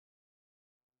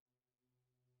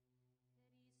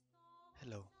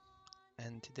Hello,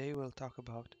 and today we'll talk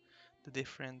about the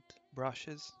different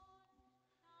brushes,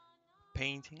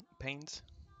 paints,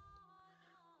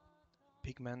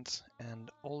 pigments, and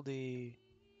all the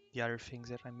other things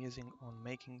that I'm using on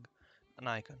making an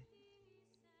icon.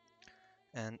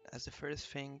 And as the first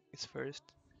thing is first,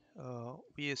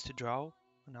 we used to draw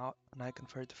an icon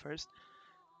first,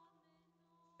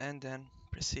 and then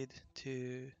proceed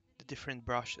to the different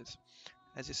brushes.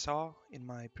 As you saw in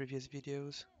my previous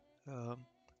videos, um,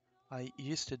 I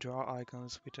used to draw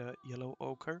icons with a yellow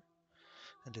ochre,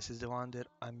 and this is the one that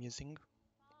I'm using.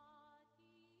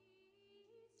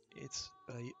 It's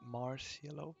a Mars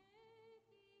yellow.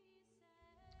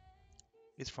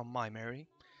 It's from My Mary,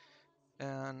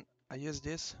 and I use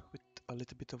this with a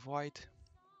little bit of white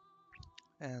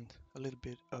and a little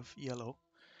bit of yellow.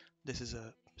 This is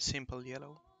a simple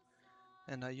yellow,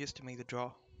 and I used to make the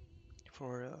draw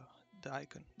for the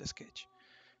icon, the sketch.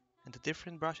 And the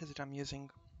different brushes that I'm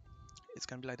using, it's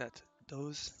gonna be like that.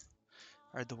 Those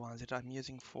are the ones that I'm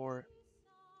using for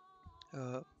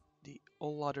uh, the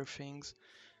all other things,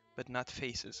 but not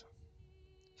faces.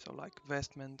 So like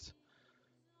vestments,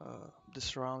 the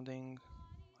surrounding,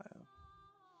 uh,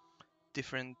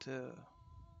 different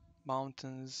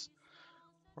mountains,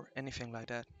 or anything like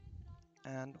that.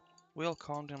 And we'll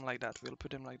count them like that. We'll put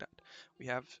them like that. We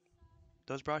have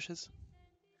those brushes.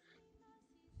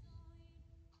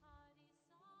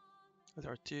 There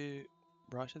are two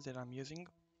brushes that I'm using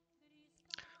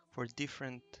for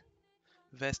different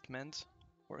vestments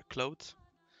or clothes.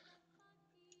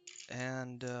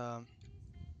 And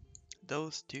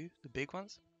those two, the big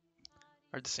ones,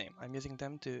 are the same. I'm using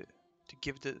them to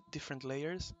give the different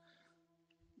layers.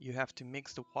 You have to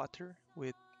mix the water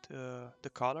with the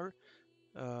color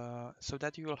so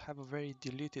that you will have a very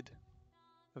diluted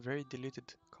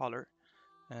color.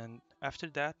 And after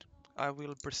that, I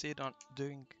will proceed on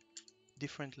doing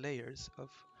different layers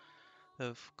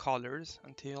of colors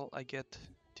until I get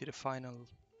to the final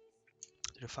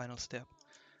step.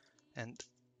 And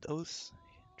those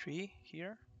three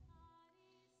here,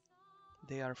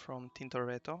 they are from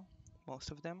Tintoretto, most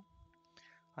of them.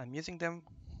 I'm using them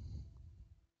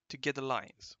to get the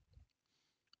lines.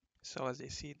 So as you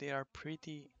see, they are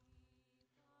pretty,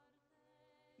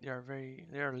 they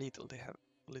are little, they have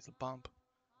a little bump.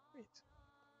 Wait,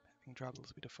 having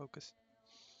troubles with the focus.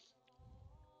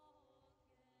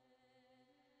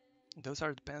 Those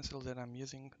are the pencils that I'm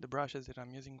using, the brushes that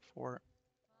I'm using for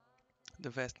the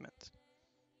vestments.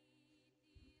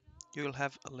 You will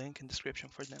have a link in description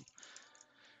for them.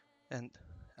 And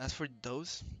as for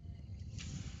those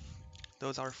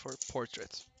are for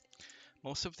portraits.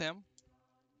 Most of them,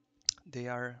 they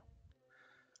are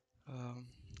um,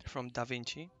 from Da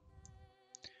Vinci,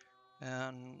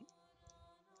 and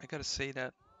I gotta say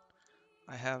that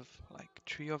I have like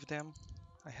three of them.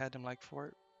 I had them like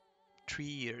for 3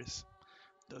 years.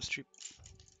 Those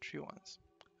three ones.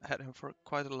 I had them for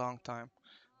quite a long time,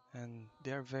 and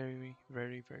they are very,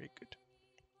 very, very good.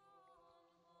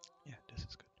 Yeah, this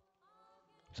is good.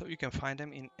 So you can find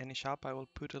them in any shop. I will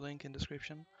put a link in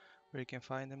description where you can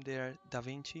find them. They are Da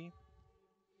Vinci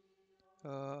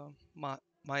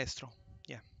Maestro.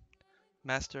 Yeah,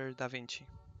 Master Da Vinci.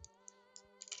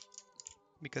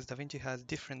 Because Da Vinci has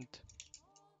different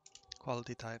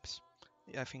quality types.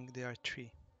 I think there are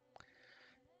three.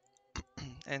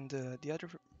 And the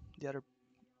other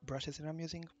brushes that I'm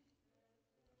using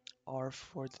are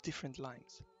for the different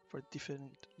lines. For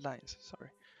different lines,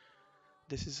 sorry.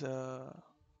 This is a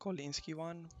Kolinsky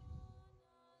one.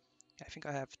 I think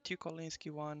I have two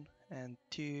Kolinsky one and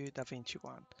two Da Vinci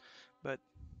one, but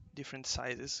different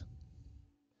sizes,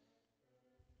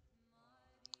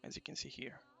 as you can see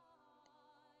here.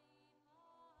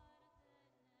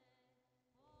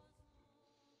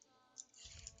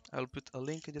 I'll put a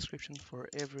link in the description for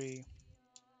every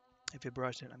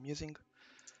brush that I'm using.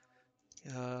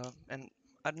 And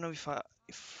I don't know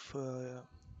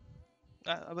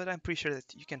but I'm pretty sure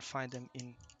that you can find them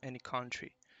in any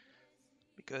country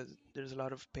because there's a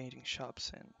lot of painting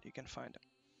shops and you can find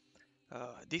them.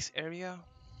 This area,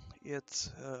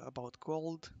 it's about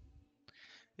gold.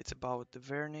 It's about the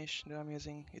varnish that I'm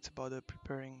using. It's about the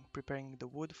preparing the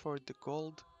wood for the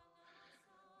gold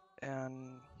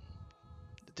and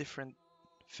the different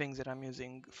things that I'm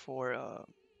using for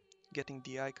getting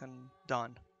the icon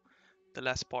done. The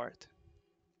last part.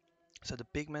 So the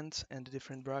pigments and the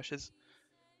different brushes,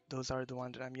 those are the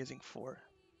ones that I'm using for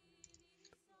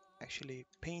actually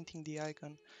painting the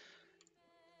icon,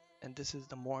 and this is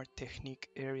the more technique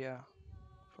area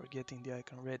for getting the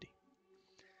icon ready.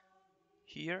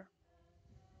 Here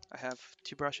I have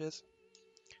two brushes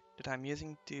that I'm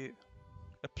using to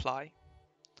apply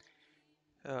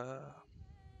uh,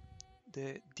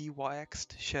 the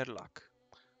dewaxed Shellac.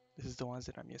 This is the ones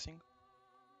that I'm using.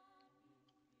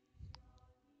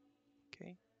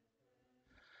 Okay,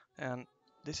 and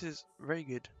this is very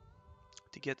good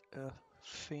to get a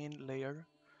thin layer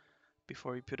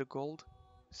before you put a gold,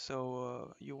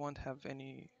 so you won't have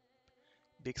any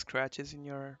big scratches in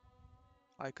your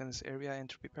icons area, and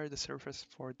to prepare the surface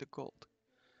for the gold.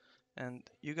 And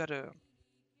you gotta,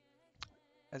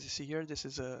 as you see here, this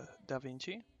is a Da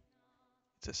Vinci.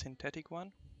 It's a synthetic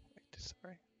one. Wait,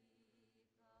 sorry.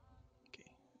 Okay,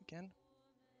 again.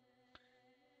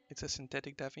 It's a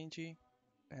synthetic Da Vinci,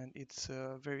 and it's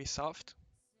very soft,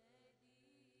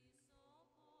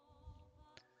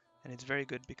 and it's very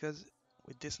good because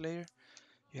with this layer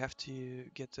you have to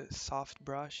get a soft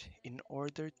brush in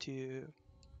order to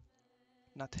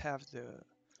not have the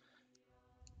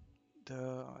I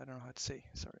don't know how to say,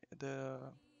 sorry,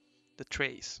 the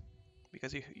trace,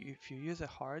 because if you use a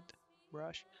hard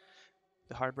brush,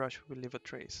 the hard brush will leave a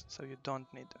trace, so you don't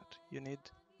need that. You need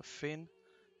a thin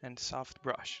and soft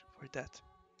brush for that,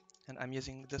 and I'm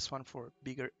using this one for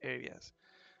bigger areas.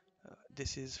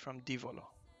 This is from Divolo,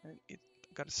 and it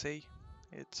gotta say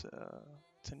it's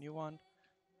a new one,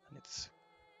 and it's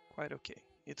quite okay.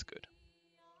 It's good.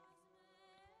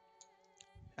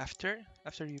 After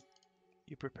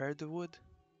you prepare the wood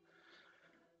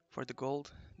for the gold,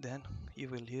 then you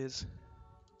will use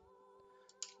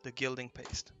the gilding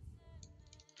paste.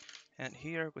 And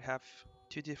here we have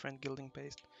two different gilding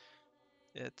paste.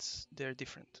 They're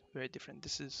different, very different.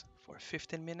 This is for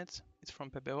 15 minutes. It's from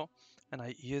Pebeo, and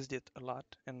I used it a lot,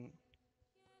 and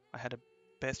I had the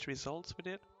best results with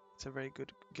it. It's a very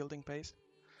good gilding paste.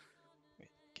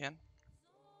 Again,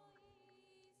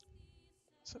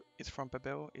 so it's from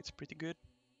Pebeo. It's pretty good.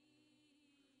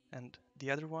 And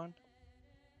the other one,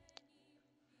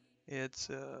 it's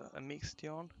a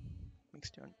Mixtion,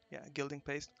 yeah, gilding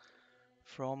paste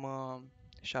from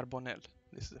Charbonnel.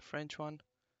 This is a French one,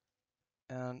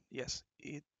 and yes,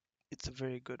 it's a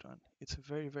very good one. It's a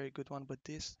very good one. But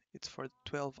this it's for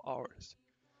 12 hours.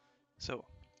 So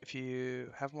if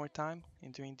you have more time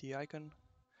in doing the icon,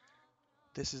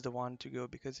 this is the one to go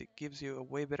because it gives you a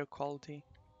way better quality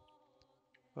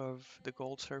of the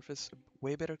gold surface, a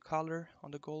way better color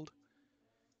on the gold,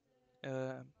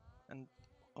 uh, and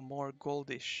a more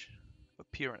goldish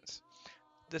appearance.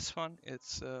 This one,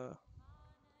 it's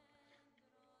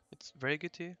very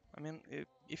good too. I mean,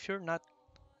 if you're not,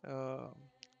 uh,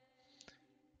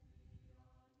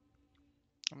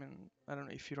 I mean, I don't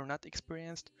know, if you're not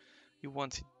experienced, you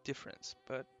won't see difference.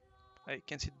 But I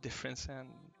can see the difference, and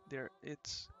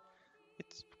it's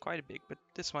quite big. But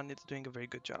this one, it's doing a very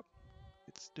good job.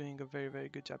 It's doing a very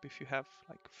good job. If you have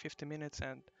like 50 minutes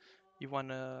and you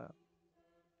wanna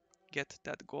get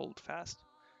that gold fast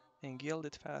and gild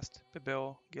it fast,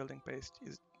 Pebeo gilding paste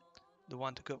is the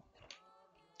one to go.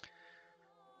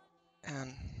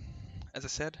 And as I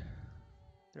said,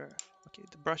 there are, okay,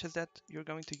 the brushes that you're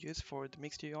going to use for the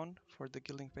Mixtion for the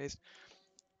gilding paste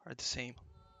are the same.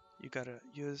 You gotta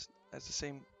use as the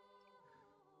same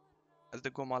as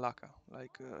the Gomalaka,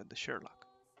 like the Shellac.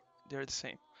 They're the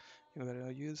same. You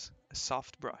gotta use a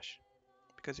soft brush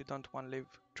because you don't want to leave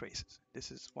traces.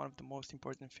 This is one of the most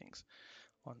important things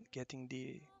on getting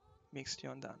the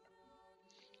Mixtion done.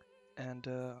 And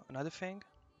another thing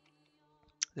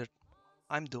that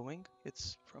I'm doing,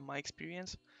 it's from my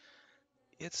experience,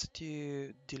 it's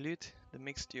to dilute the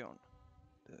Mixtion,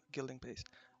 the gilding paste.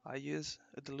 I use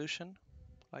a dilution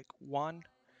like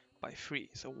 1/3,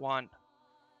 so one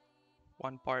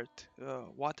part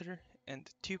water and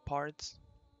 2 parts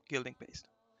gilding paste.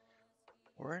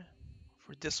 Or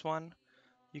for this one,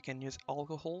 you can use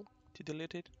alcohol to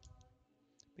dilute it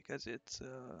because it's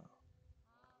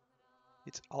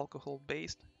alcohol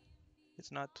based.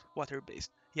 It's not water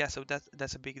based. Yeah, so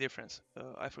that's a big difference.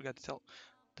 I forgot to tell.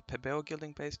 The Pebeo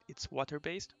gilding paste, it's water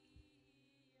based,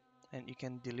 and you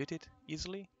can dilute it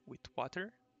easily with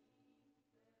water.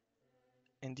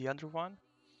 And the other one,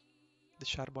 the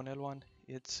Charbonnel one,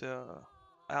 it's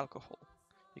alcohol.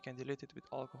 You can dilute it with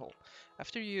alcohol.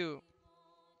 After you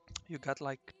got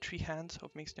like 3 hands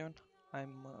of Mixtion,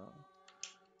 I'm uh,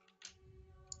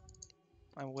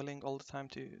 I'm willing all the time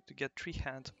to get 3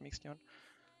 hands of Mixtion.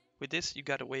 With this, you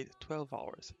gotta wait 12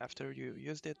 hours. After you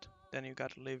used it, then you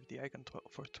gotta leave the icon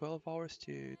for 12 hours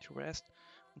to rest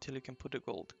until you can put the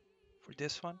gold. For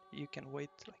this one, you can wait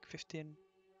like 15,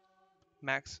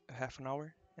 max a half an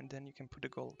hour, and then you can put the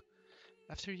gold.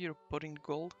 After you're putting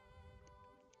gold,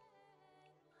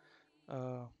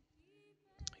 uh,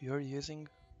 you're using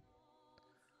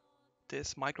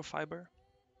this microfiber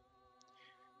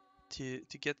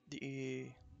to get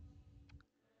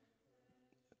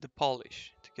the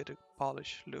polish, to get a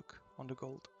polish look on the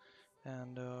gold.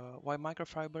 And why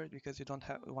microfiber? Because you don't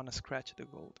want to scratch the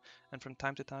gold, and from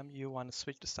time to time you want to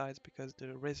switch the sides because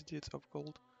the residues of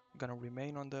gold are gonna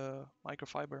remain on the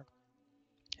microfiber,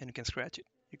 and you can scratch it.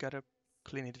 You gotta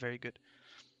clean it very good.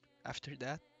 After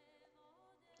that,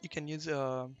 you can use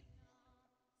I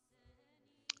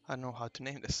don't know how to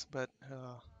name this, but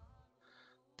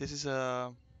this is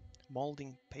a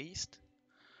molding paste,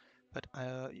 but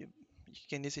you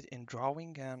can use it in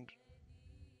drawing and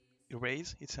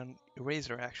erase. It's an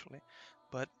eraser actually,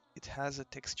 but it has a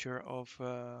texture of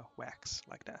wax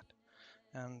like that.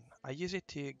 And I use it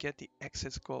to get the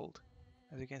excess gold.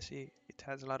 As you can see, it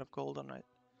has a lot of gold on it,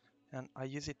 and I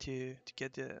use it to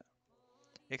get the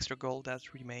extra gold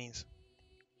that remains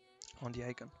on the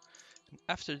icon. And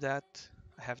after that,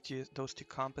 I have those two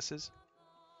compasses.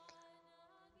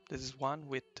 This is one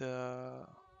with the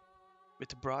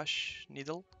brush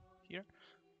needle here.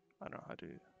 I don't know how to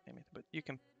name it, but you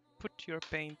can put your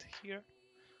paint here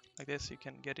like this. You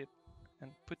can get it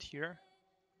and put here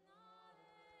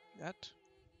that,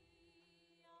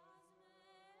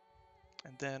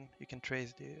 and then you can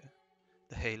trace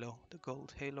the halo, the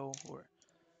gold halo, or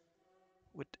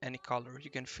with any color.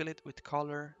 You can fill it with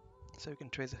color, so you can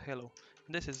trace a halo.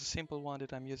 And this is a simple one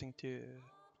that I'm using to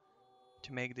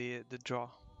make the draw.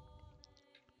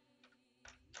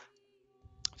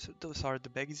 So those are the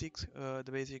basics,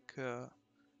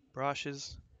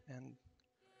 brushes and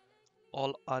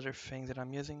all other things that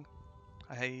I'm using.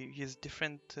 I use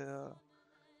different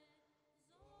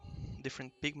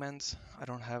pigments. I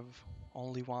don't have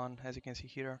only one, as you can see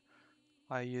here.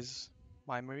 I use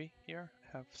Memory here.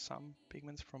 I have some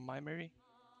pigments from Memory,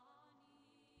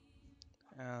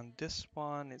 and this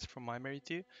one is from Memory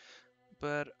too.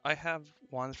 But I have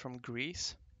ones from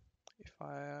Greece. If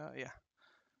I yeah,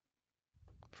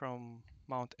 from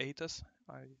Mount Athos.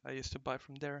 I used to buy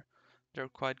from there. They're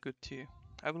quite good too.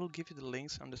 I will give you the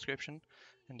links on the description,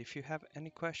 and if you have any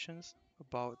questions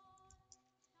about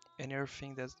any other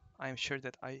thing, that I'm sure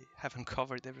that I haven't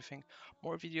covered everything,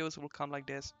 more videos will come like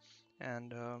this,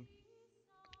 and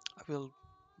I will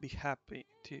be happy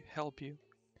to help you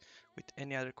with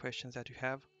any other questions that you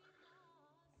have.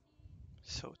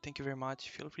 So thank you very much.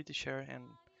 Feel free to share, and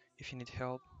if you need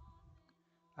help,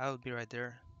 I'll be right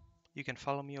there. You can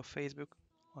follow me on Facebook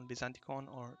on Byzanticon,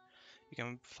 or you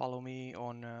can follow me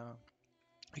on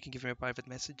you can give me a private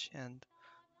message, and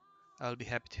I'll be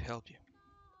happy to help you.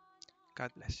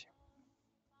 God bless you.